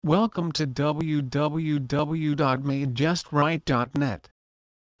Welcome to www.maidjustright.net.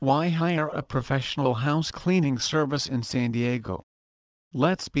 Why hire a professional house cleaning service in San Diego?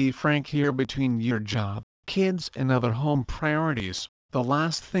 Let's be frank here, between your job, kids and other home priorities, the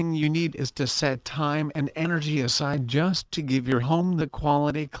last thing you need is to set time and energy aside just to give your home the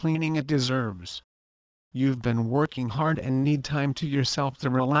quality cleaning it deserves. You've been working hard and need time to yourself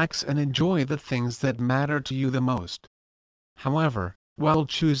to relax and enjoy the things that matter to you the most. However, while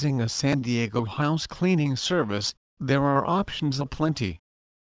choosing a San Diego house cleaning service, there are options aplenty.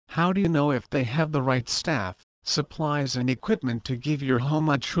 How do you know if they have the right staff, supplies and equipment to give your home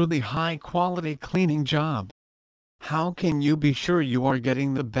a truly high-quality cleaning job? How can you be sure you are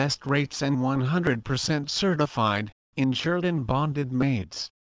getting the best rates and 100% certified, insured and bonded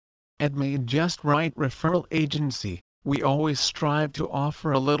maids? At Maid Just Right Referral Agency, we always strive to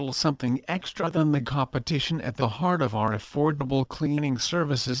offer a little something extra than the competition. At the heart of our affordable cleaning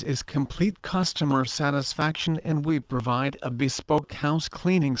services is complete customer satisfaction, and we provide a bespoke house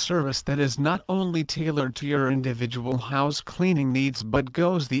cleaning service that is not only tailored to your individual house cleaning needs but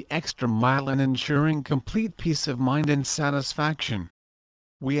goes the extra mile in ensuring complete peace of mind and satisfaction.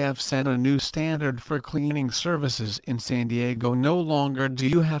 We have set a new standard for cleaning services in San Diego. No longer do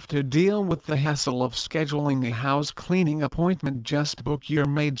you have to deal with the hassle of scheduling a house cleaning appointment. Just book your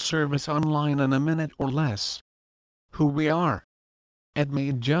Maid service online in a minute or less. Who we are. At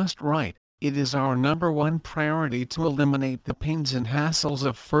Maid Just Right, it is our #1 priority to eliminate the pains and hassles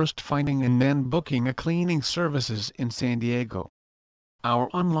of first finding and then booking a cleaning services in San Diego.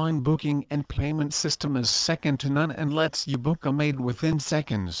 Our online booking and payment system is second to none and lets you book a maid within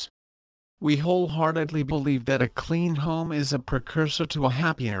seconds. We wholeheartedly believe that a clean home is a precursor to a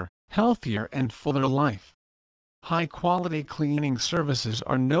happier, healthier and fuller life. High-quality cleaning services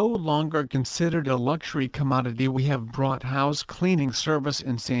are no longer considered a luxury commodity. We have brought house cleaning service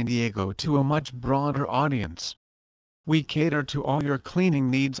in San Diego to a much broader audience. We cater to all your cleaning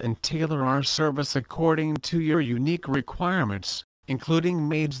needs and tailor our service according to your unique requirements, including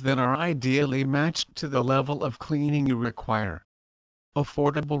maids that are ideally matched to the level of cleaning you require.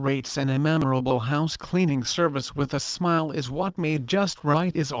 Affordable rates and a memorable house cleaning service with a smile is what Maid Just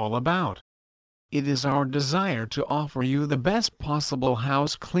Right is all about. It is our desire to offer you the best possible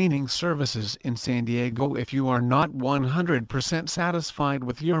house cleaning services in San Diego. If you are not 100% satisfied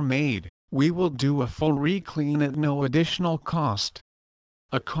with your maid, we will do a full re-clean at no additional cost.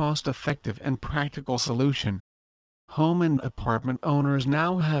 A cost-effective and practical solution. Home and apartment owners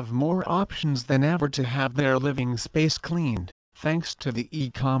now have more options than ever to have their living space cleaned, thanks to the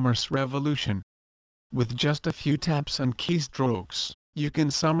e-commerce revolution. With just a few taps and keystrokes, you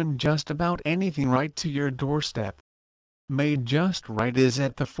can summon just about anything right to your doorstep. Maid Just Right is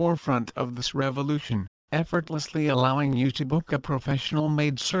at the forefront of this revolution, effortlessly allowing you to book a professional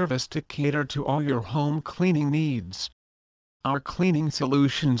maid service to cater to all your home cleaning needs. Our cleaning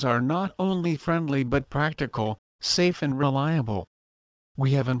solutions are not only friendly but practical, safe and reliable.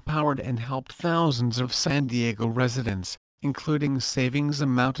 We have empowered and helped thousands of San Diego residents, including savings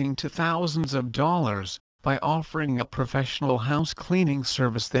amounting to thousands of dollars, by offering a professional house cleaning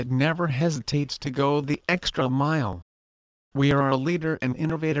service that never hesitates to go the extra mile. We are a leader and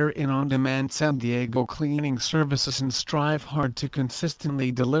innovator in on-demand San Diego cleaning services and strive hard to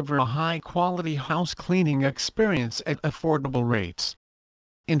consistently deliver a high-quality house cleaning experience at affordable rates.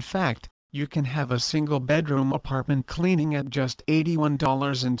 In fact, you can have a single-bedroom apartment cleaning at just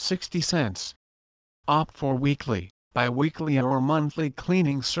 $81.60. Opt for weekly, bi-weekly or monthly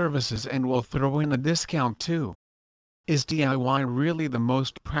cleaning services and we'll throw in a discount too. Is DIY really the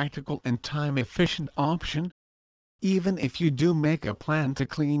most practical and time-efficient option? Even if you do make a plan to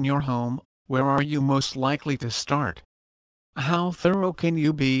clean your home, where are you most likely to start? How thorough can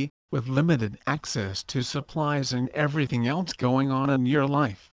you be, with limited access to supplies and everything else going on in your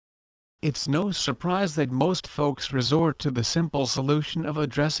life? It's no surprise that most folks resort to the simple solution of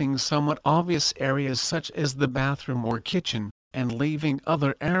addressing somewhat obvious areas such as the bathroom or kitchen, and leaving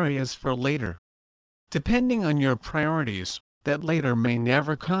other areas for later. Depending on your priorities, that later may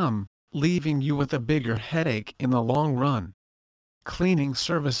never come, leaving you with a bigger headache in the long run. Cleaning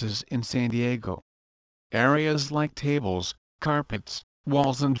services in San Diego. Areas like tables, carpets,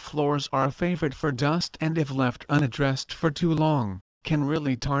 walls and floors are a favorite for dust, and if left unaddressed for too long, can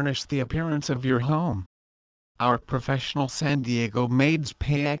really tarnish the appearance of your home. Our professional San Diego maids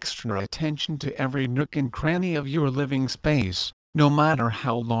pay extra attention to every nook and cranny of your living space, no matter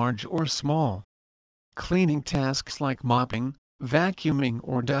how large or small. Cleaning tasks like mopping, vacuuming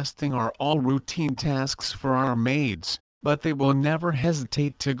or dusting are all routine tasks for our maids, but they will never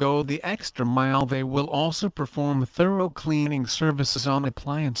hesitate to go the extra mile. They will also perform thorough cleaning services on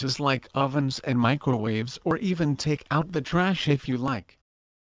appliances like ovens and microwaves, or even take out the trash if you like.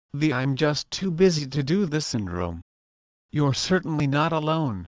 The "I'm just too busy to do this" syndrome. You're certainly not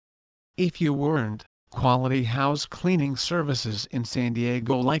alone. If you weren't, quality house cleaning services in San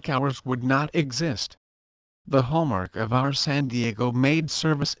Diego like ours would not exist. The hallmark of our San Diego Maid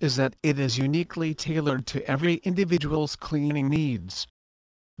service is that it is uniquely tailored to every individual's cleaning needs.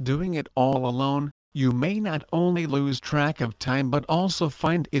 Doing it all alone, you may not only lose track of time but also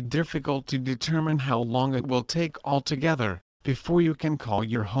find it difficult to determine how long it will take altogether before you can call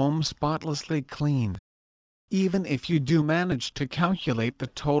your home spotlessly clean. Even if you do manage to calculate the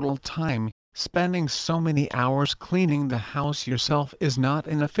total time, spending so many hours cleaning the house yourself is not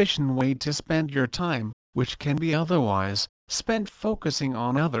an efficient way to spend your time, which can be otherwise spent focusing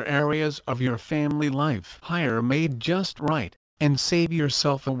on other areas of your family life. Hire Maid just right, and save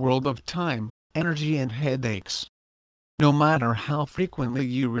yourself a world of time, energy and headaches. No matter how frequently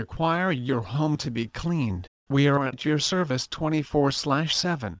you require your home to be cleaned, we are at your service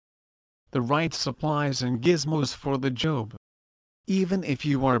 24/7. The right supplies and gizmos for the job. Even if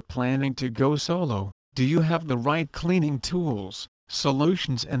you are planning to go solo, do you have the right cleaning tools,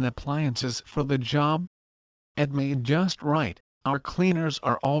 solutions and appliances for the job? At Maid Just Right, our cleaners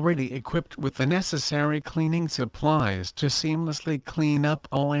are already equipped with the necessary cleaning supplies to seamlessly clean up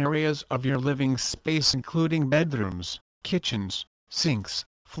all areas of your living space, including bedrooms, kitchens, sinks,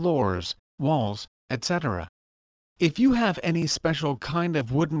 floors, walls, etc. If you have any special kind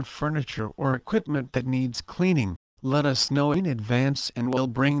of wooden furniture or equipment that needs cleaning, let us know in advance and we'll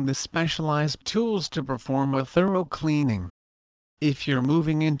bring the specialized tools to perform a thorough cleaning. If you're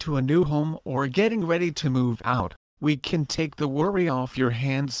moving into a new home or getting ready to move out, we can take the worry off your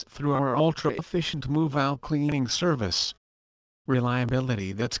hands through our ultra-efficient move-out cleaning service.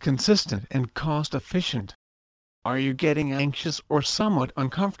 Reliability that's consistent and cost-efficient. Are you getting anxious or somewhat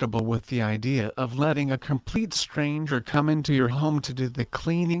uncomfortable with the idea of letting a complete stranger come into your home to do the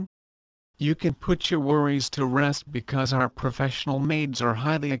cleaning? You can put your worries to rest because our professional maids are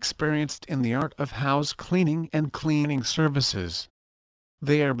highly experienced in the art of house cleaning and cleaning services.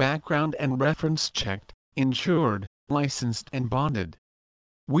 They are background and reference checked, insured, licensed and bonded.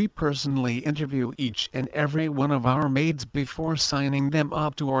 We personally interview each and every one of our maids before signing them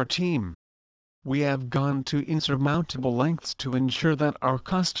up to our team. We have gone to insurmountable lengths to ensure that our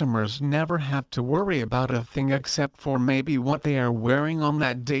customers never have to worry about a thing except for maybe what they are wearing on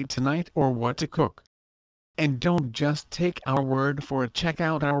that day tonight or what to cook. And don't just take our word for it, check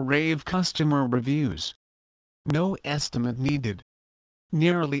out our rave customer reviews. No estimate needed.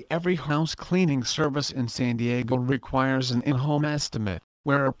 Nearly every house cleaning service in San Diego requires an in-home estimate,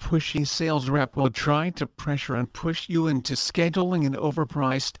 where a pushy sales rep will try to pressure and push you into scheduling an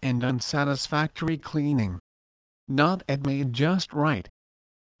overpriced and unsatisfactory cleaning. Not at Maid Just Right.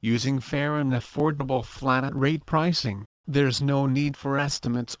 Using fair and affordable flat-rate pricing, there's no need for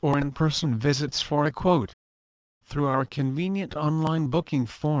estimates or in-person visits for a quote. Through our convenient online booking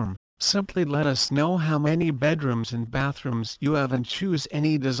form, simply let us know how many bedrooms and bathrooms you have and choose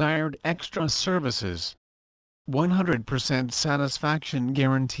any desired extra services. 100% satisfaction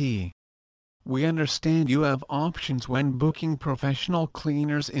guarantee. We understand you have options when booking professional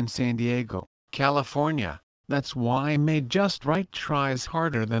cleaners in San Diego, California. That's why Maid Just Right tries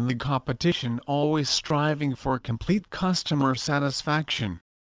harder than the competition, always striving for complete customer satisfaction.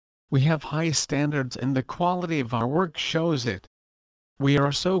 We have high standards and the quality of our work shows it. We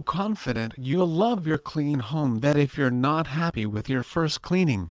are so confident you'll love your clean home that if you're not happy with your first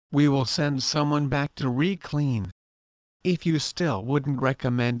cleaning, we will send someone back to re-clean. If you still wouldn't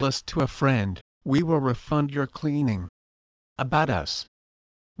recommend us to a friend, we will refund your cleaning. About us.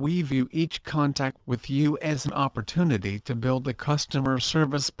 We view each contact with you as an opportunity to build a customer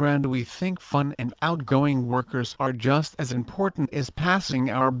service brand. We think fun and outgoing workers are just as important as passing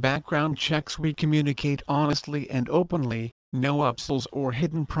our background checks. We communicate honestly and openly, no upsells or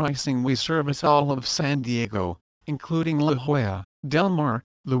hidden pricing. We service all of San Diego, including La Jolla, Del Mar,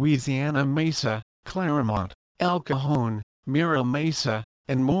 Louisiana Mesa, Claremont, El Cajon, Mira Mesa,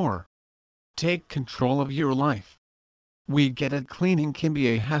 and more. Take control of your life. We get it, cleaning can be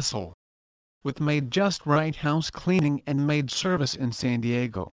a hassle. With Maid Just Right house cleaning and maid service in San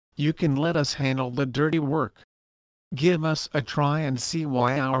Diego, you can let us handle the dirty work. Give us a try and see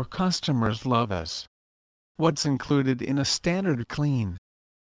why our customers love us. What's included in a standard clean?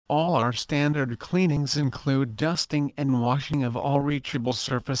 All our standard cleanings include dusting and washing of all reachable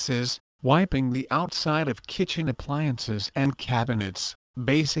surfaces, wiping the outside of kitchen appliances and cabinets,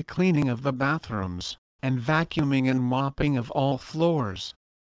 basic cleaning of the bathrooms, and vacuuming and mopping of all floors.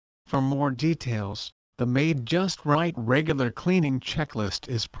 For more details, the Maid Just Right regular cleaning checklist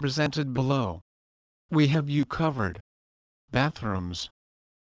is presented below. We have you covered. Bathrooms.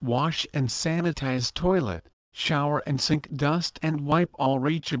 Wash and sanitize toilet, shower and sink, dust and wipe all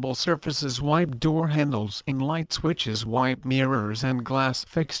reachable surfaces, wipe door handles and light switches, wipe mirrors and glass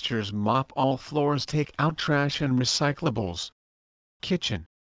fixtures, mop all floors, take out trash and recyclables. Kitchen.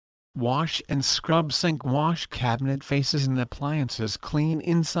 Wash and scrub sink, wash cabinet faces and appliances, clean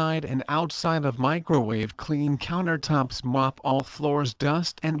inside and outside of microwave, clean countertops, mop all floors,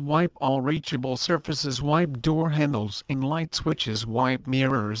 dust and wipe all reachable surfaces, wipe door handles and light switches, wipe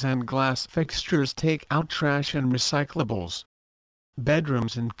mirrors and glass fixtures, take out trash and recyclables.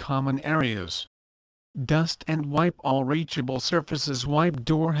 Bedrooms and common areas. Dust and wipe all reachable surfaces, wipe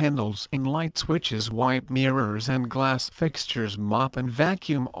door handles and light switches, wipe mirrors and glass fixtures, mop and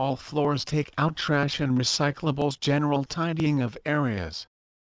vacuum all floors, take out trash and recyclables. General tidying of areas.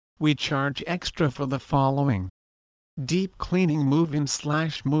 We charge extra for the following: deep cleaning,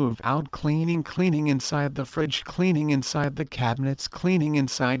 move-in/move out cleaning, cleaning inside the fridge, cleaning inside the cabinets, cleaning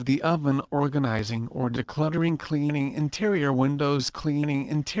inside the oven, organizing or decluttering, cleaning interior windows, cleaning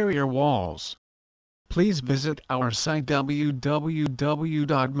interior walls. Please visit our site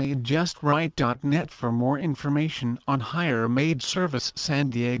www.maidjustright.net for more information on Hire Maid Service San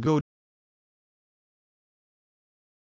Diego.